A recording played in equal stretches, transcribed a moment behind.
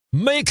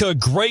Make a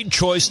great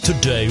choice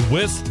today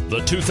with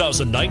the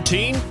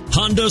 2019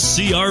 Honda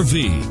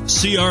CR-V.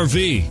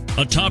 CR-V,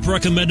 a top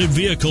recommended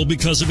vehicle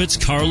because of its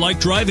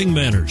car-like driving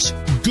manners,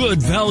 good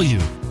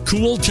value,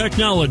 cool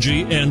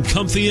technology, and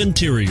comfy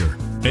interior.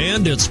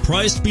 And it's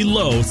priced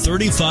below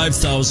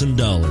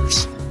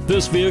 $35,000.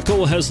 This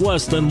vehicle has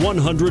less than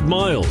 100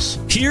 miles.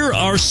 Here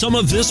are some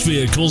of this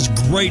vehicle's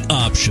great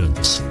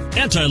options: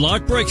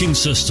 anti-lock braking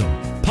system,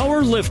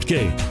 power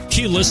liftgate,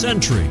 keyless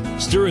entry,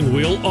 steering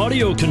wheel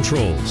audio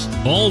controls,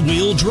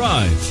 all-wheel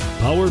drive,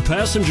 power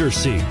passenger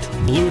seat,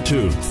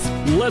 Bluetooth,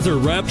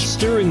 leather-wrapped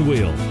steering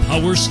wheel,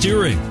 power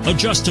steering,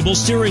 adjustable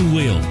steering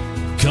wheel.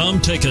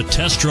 Come take a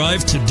test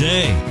drive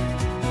today.